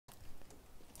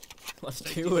Let's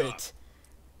do it.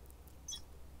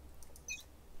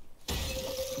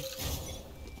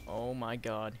 Oh my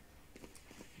god.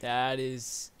 That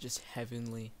is just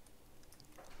heavenly.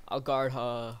 I'll guard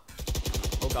her.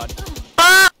 Oh god.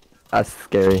 That's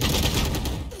scary.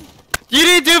 You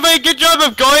didn't do a very good job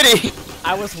of guarding!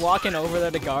 I was walking over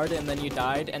there to guard and then you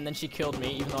died and then she killed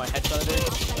me even though I headshotted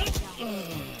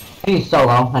her. He's so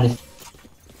low.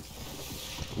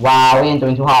 Wow, we ain't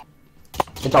doing too hot.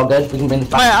 It's all good. We can bring this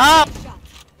back. Up!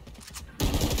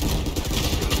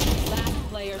 Last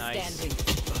player Nice. standing.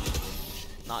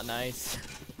 Not nice.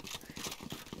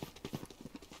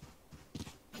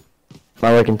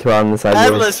 Not working too out on the side.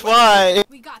 Atlas, why?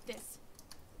 We got this.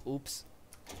 Oops.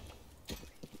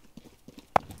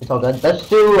 It's all good. Let's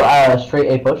do straight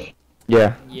A push.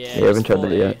 Yeah. Yeah, We haven't tried full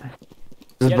that A. yet.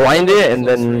 Just Get blind like it a and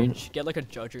close then. range. Get like a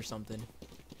judge or something.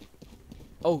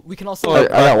 Oh, we can also Oh, I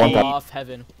got one wall tap. off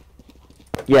heaven.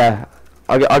 Yeah.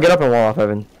 I'll get up and wall off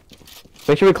Evan.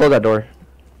 Make sure we close that door.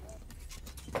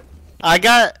 I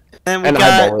got... And we And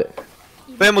got... eyeball it.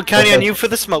 Ben, we're counting on you for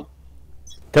the smoke.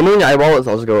 Tell me when you eyeball it,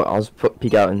 so I'll just go. I'll just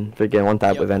peek out and freaking one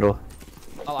tap Yep. with Vandal.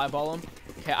 I'll eyeball him.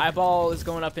 Okay, eyeball is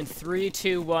going up in 3,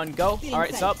 2, 1, go. Alright,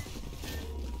 it's up.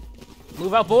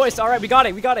 Move out, boys. Alright, we got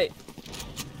it. We got it.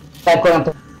 Back going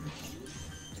up.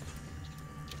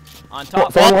 On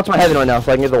top. Someone watch my heaven right now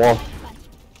so I can get the wall.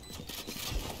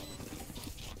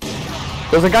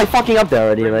 There's a guy fucking up there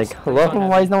already. Like, hello? on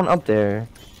Why is no one up there?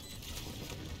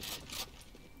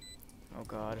 Oh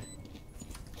god.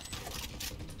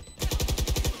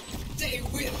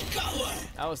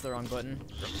 That was the wrong button.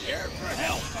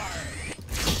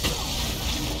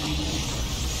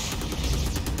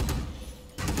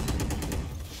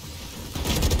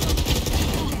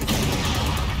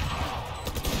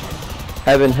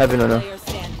 Heaven, oh no. Player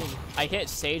standing. I hit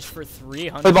Sage for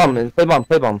 300. Play bomb, man. Play bomb,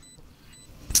 play bomb.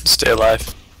 Stay alive.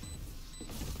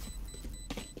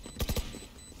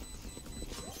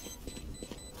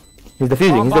 He's defusing, he's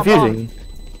Bomb, bomb, defusing.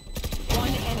 One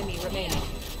enemy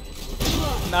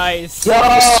remaining. Nice.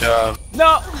 Nice job.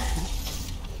 No.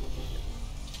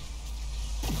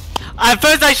 At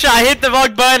first I hit the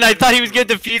wrong button. I thought he was gonna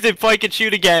defuse it before I could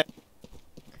shoot again.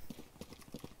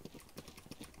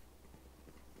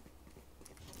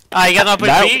 You guys wanna push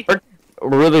B? That worked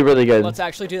really, really good. Let's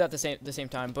actually do that the same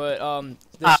time. But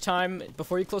this time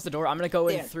before you close the door, I'm gonna go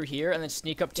in There. through here and then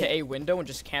sneak up to a window and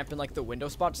just camp in like the window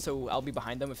spot. So I'll be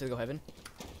behind them if they go heaven.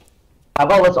 How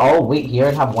about let's all wait here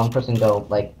and have one person go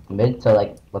like mid to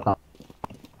like look on.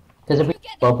 Because if we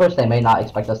slow push, they may not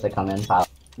expect us to come in. Pile.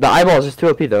 The eyeball is just too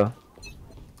OP though.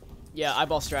 Yeah,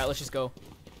 eyeball strat. Let's just go.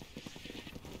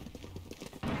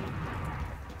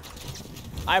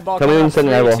 Eyeball. Tell me Coming when you up. send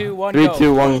an 3, eyeball. 2, 1, 3, go.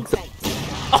 2, 1.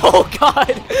 Oh god.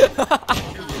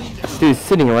 Dude's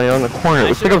sitting right on the corner. I We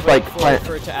should should have have like waited plant.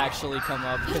 for it to actually come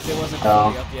up because it wasn't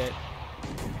Oh. fully up yet.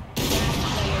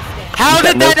 How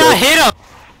did that not hit him?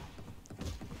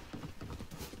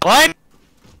 What?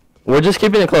 We're just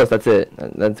keeping it close. That's it.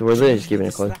 We're literally just keeping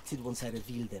it close. Once I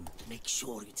reveal them, make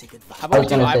sure you take advantage. How I about we was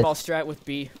do gonna say- eyeball strat with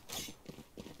B?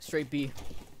 Straight B.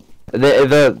 They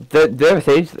have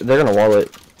Sage. They're gonna wall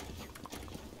it.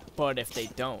 But if they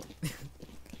don't,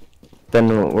 Then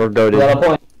we're You got a goaded.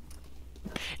 point.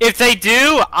 If they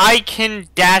do, I can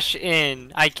dash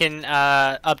in. I can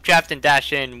updraft and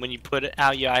dash in when you put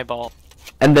out your eyeball.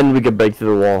 And then we could break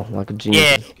through the wall like a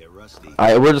genius. Yeah.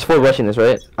 Alright, we're just forward rushing this,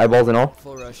 right? Eyeballs and all.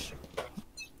 full rush.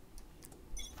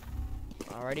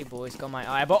 Alrighty, boys, got my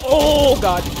eyeball. Oh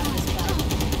god.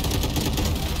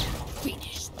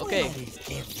 Okay,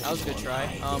 that was a good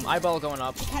try. Eyeball going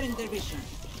up.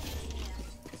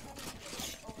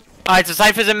 Alright, so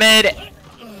Cypher's in mid.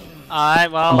 Alright,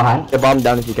 I'm well. behind. Get bomb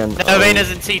down if you can. No,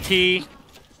 Reina's in CT.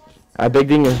 Alright, big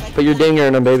dinger. Put your dinger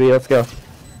in him, baby. Let's go.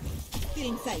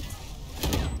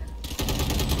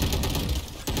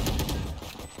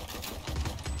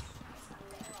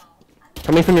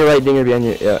 Coming from your right, dinger behind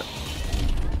you. Yeah.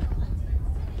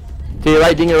 To your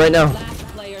right, dinger right now. Last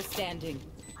player standing.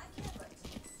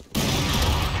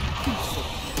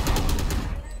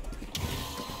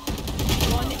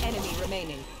 One enemy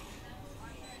remaining.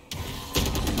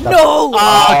 No!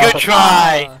 Oh, good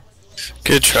try.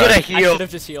 Good Should try. I Should have should have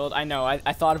just healed. I know. I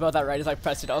thought about that right as I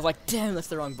pressed it. I was like, damn, that's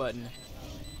the wrong button.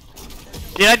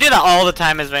 Dude, I do that all the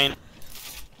time as Vayne.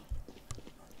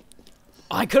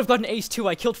 Oh, I could have gotten ace too.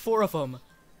 I killed 4 of them.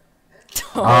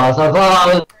 Oh, so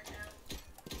close.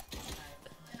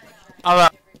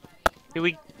 Alright. Here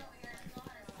we.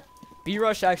 B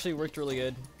rush actually worked really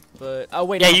good, but oh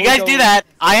wait. Yeah, no, you we'll guys go- do that.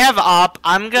 I have op.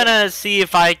 I'm gonna see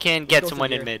if I can get go someone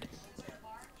through in here. mid.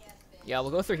 Yeah,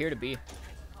 we'll go through here to B.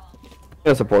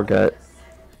 Yeah, support cat.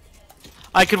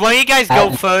 Could one of you guys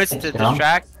go first to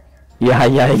distract? Yeah,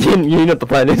 you know what the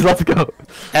plan is. Let's go. Hell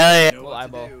yeah. We'll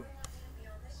eyeball.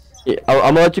 Yeah,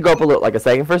 I'm gonna let you go up like a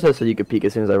second first, so you can peek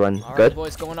as soon as I run. Alright, Good.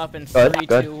 boys, going up in Good, 3,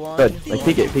 good, 2, 1. good. Like,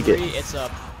 peek it. It's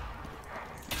up.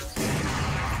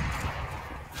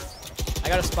 I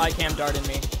got a spy cam dart in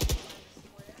me.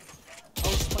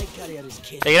 Our spike carrier is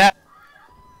killed. Take it out.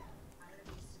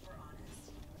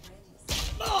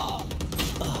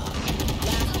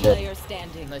 Last player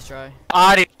standing. Nice try.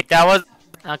 Audie, that was.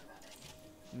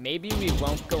 Maybe we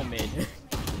won't go mid.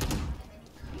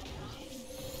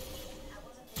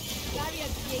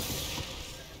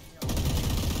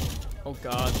 Oh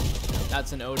god.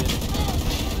 That's an Odin.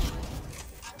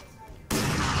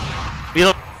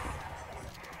 Reload.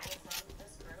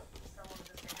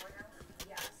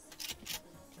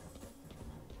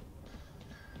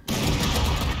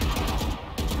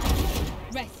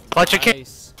 Clutch your kick.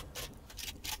 Nice.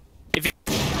 If you.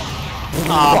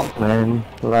 Oh. Man.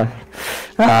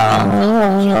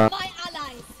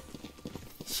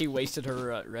 She wasted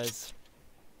her res.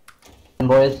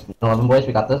 Boys, 11 boys,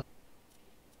 we got this.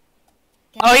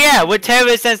 Oh yeah, we're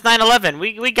terrorists since 9/11.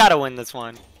 We gotta win this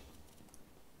one.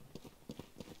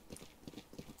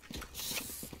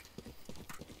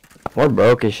 We're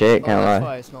broke as shit, Oh, can't that's lie.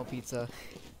 why I smell pizza.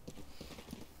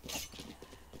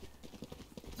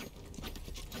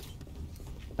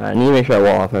 I need to make sure I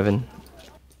wall off, Evan.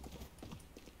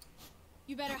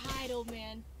 You better hide, old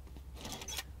man.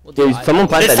 We'll do Dude, eyeball. someone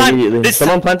plant This that time- immediately. this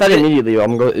Someone plant that thi- immediately.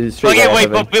 I'm going straight Okay, wall off, wait,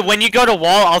 Evan. but when you go to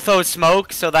wall, also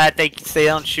smoke so that they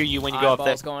don't shoot you when you go up there.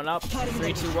 Eyeball's going up.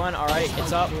 3, 2, 1. Alright,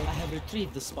 it's up. I have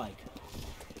retrieved the spike.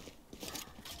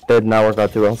 Did not work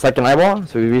out too well. Second eyeball,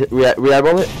 so we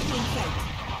eyeball it.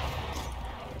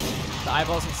 The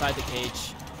eyeball's inside the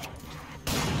cage.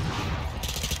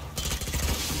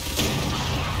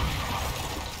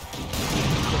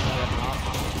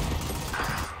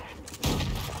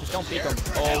 Just don't peek him.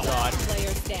 Oh god. Player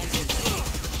standing.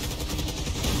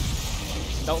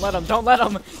 Don't let him. Don't let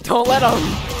him. Don't let him.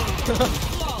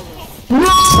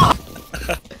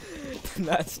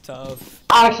 That's tough.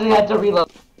 I actually had to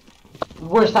reload.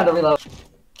 Worst time to reload.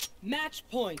 Match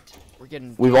point. We're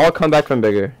getting. We've all come back from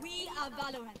bigger. We are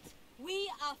valorant. We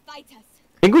are fighters.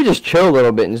 I think we just chill a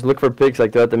little bit and just look for picks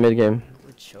like throughout the mid game.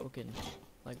 We're choking.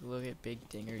 Like, look at Big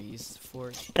Dinger. He's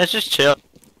fourth. Let's just chill.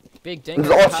 Big Dinger.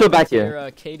 There's all what still happened back to here. your, I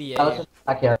was KDA. just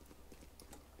back here.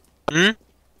 Hmm?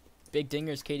 Big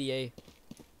Dinger's KDA.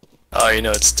 Oh, you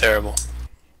know it's terrible.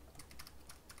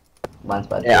 Mine's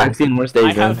bad. Yeah, I've seen worse I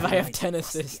days, man. have 10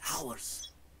 assists. Ours.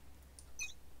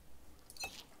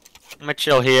 I'm gonna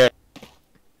chill here.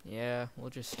 Yeah,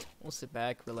 we'll sit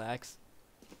back, relax.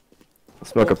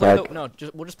 Smoke We'll a play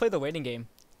pack. we'll just play the waiting game.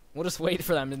 We'll just wait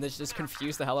for them and just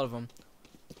confuse the hell out of them.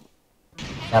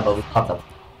 Yeah, but we popped up.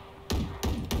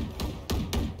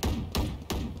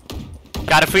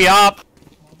 Got a free up.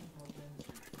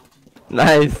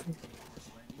 Nice.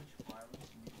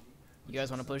 You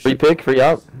guys want to push? Free pick, free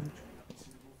up.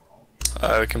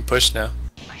 We can push now.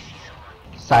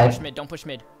 Side. Push mid. Don't push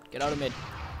mid. Get out of mid.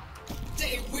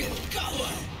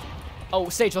 Oh,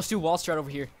 Sage, let's do wall strat over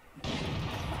here.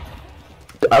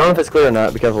 I don't know if it's clear or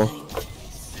not. Be careful.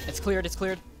 It's cleared. It's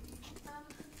cleared.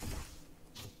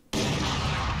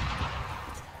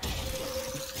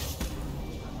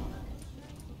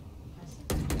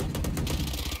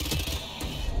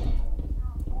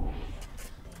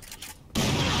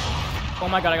 Oh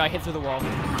my god, I got hit through the wall.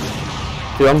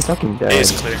 Dude, I'm fucking dead. A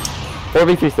is clear.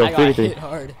 4v3 still. I got 3v3. hit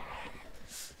hard.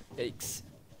 Yikes.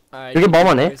 Alright. You can bomb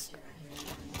on it. boys.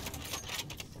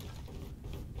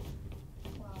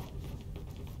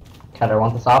 Cutter,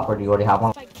 want this off, or do you already have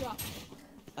one? Spike drop.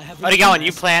 I have Already going.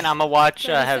 You plan. I'ma watch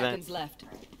 30 heaven. seconds left.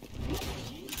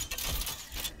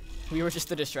 We were just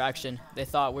the distraction. They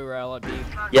thought we were LB.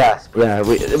 Yeah.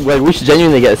 We should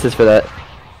genuinely get assists for that.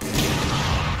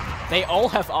 They all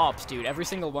have ops, dude. Every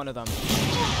single one of them.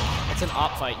 It's an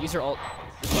op fight. Use your ult.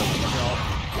 Just let them use your ult.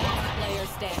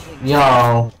 Last player standing.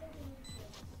 Yo.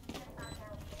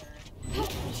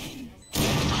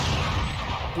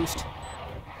 Boost.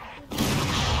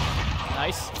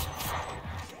 Nice.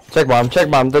 Check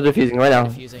bomb. They're defusing right now.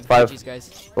 Defusing. 5, GG's, guys.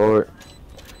 4,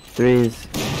 3s.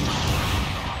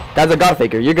 Guys, I got a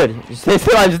faker. You're good. Just stay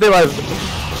alive. Stay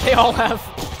alive. They all have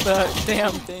the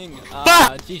damn thing.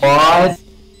 Ah! GG. What?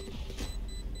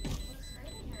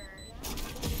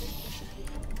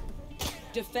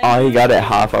 Defend Oh, he got it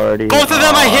half already. Both of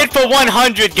them I hit for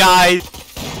 100, guys.